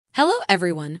Hello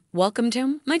everyone, welcome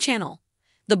to my channel,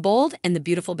 The Bold and the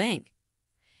Beautiful Bank.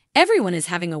 Everyone is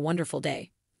having a wonderful day.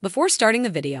 Before starting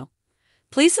the video,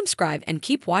 please subscribe and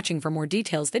keep watching for more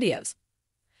details videos.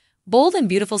 Bold and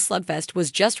Beautiful Slugfest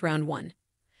was just round 1.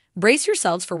 Brace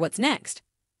yourselves for what's next.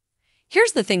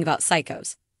 Here's the thing about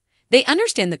psychos. They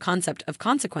understand the concept of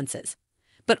consequences,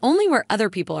 but only where other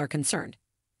people are concerned.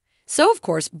 So of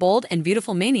course, Bold and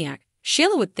Beautiful maniac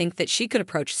Sheila would think that she could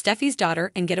approach Steffi's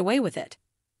daughter and get away with it.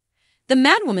 The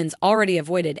madwoman's already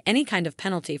avoided any kind of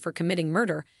penalty for committing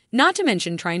murder, not to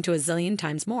mention trying to a zillion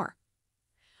times more.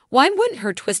 Why wouldn't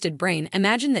her twisted brain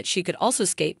imagine that she could also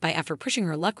skate by after pushing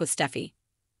her luck with Steffi?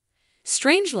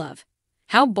 Strange love.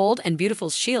 How Bold and Beautiful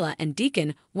Sheila and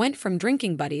Deacon went from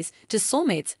drinking buddies to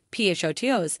soulmates,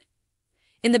 PHOTOs.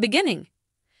 In the beginning.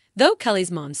 Though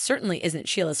Kelly's mom certainly isn't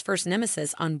Sheila's first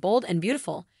nemesis on Bold and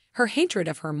Beautiful, her hatred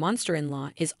of her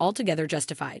monster-in-law is altogether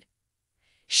justified.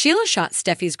 Sheila shot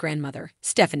Steffi's grandmother,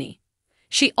 Stephanie.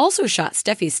 She also shot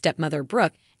Steffi's stepmother,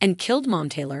 Brooke, and killed Mom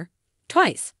Taylor,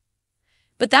 twice.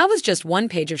 But that was just one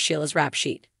page of Sheila's rap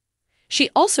sheet. She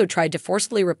also tried to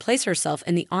forcibly replace herself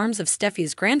in the arms of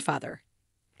Steffi's grandfather,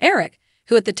 Eric,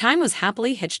 who at the time was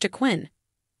happily hitched to Quinn.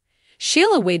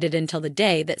 Sheila waited until the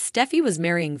day that Steffi was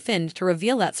marrying Finn to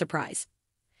reveal that surprise.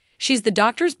 She's the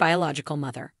doctor's biological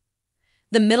mother.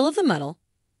 The middle of the muddle,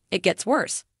 it gets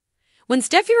worse. When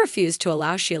Steffi refused to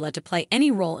allow Sheila to play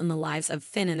any role in the lives of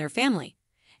Finn and their family,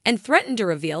 and threatened to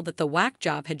reveal that the whack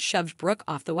job had shoved Brooke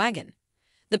off the wagon,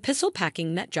 the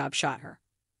pistol-packing nut job shot her.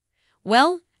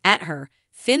 Well, at her,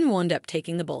 Finn wound up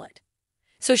taking the bullet.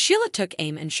 So Sheila took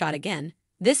aim and shot again,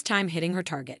 this time hitting her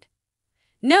target.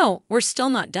 No, we're still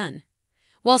not done.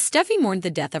 While Steffi mourned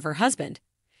the death of her husband,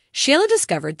 Sheila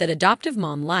discovered that adoptive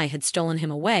mom Lai had stolen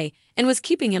him away and was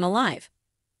keeping him alive.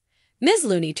 Ms.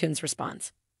 Looney Tunes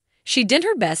response. She did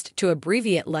her best to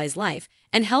abbreviate Lai's life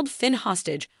and held Finn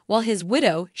hostage while his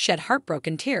widow shed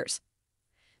heartbroken tears.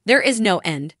 There is no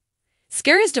end.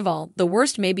 Scariest of all, the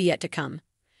worst may be yet to come.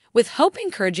 With Hope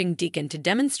encouraging Deacon to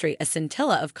demonstrate a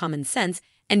scintilla of common sense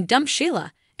and dump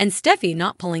Sheila, and Steffi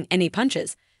not pulling any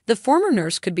punches, the former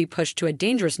nurse could be pushed to a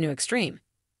dangerous new extreme.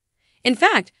 In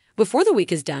fact, before the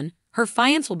week is done, her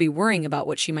fiance will be worrying about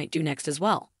what she might do next as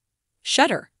well.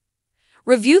 Shudder.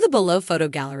 Review the below photo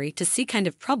gallery to see kind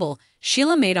of trouble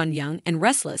Sheila made on Young and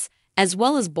Restless, as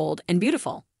well as Bold and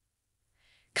Beautiful.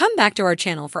 Come back to our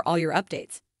channel for all your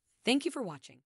updates. Thank you for watching.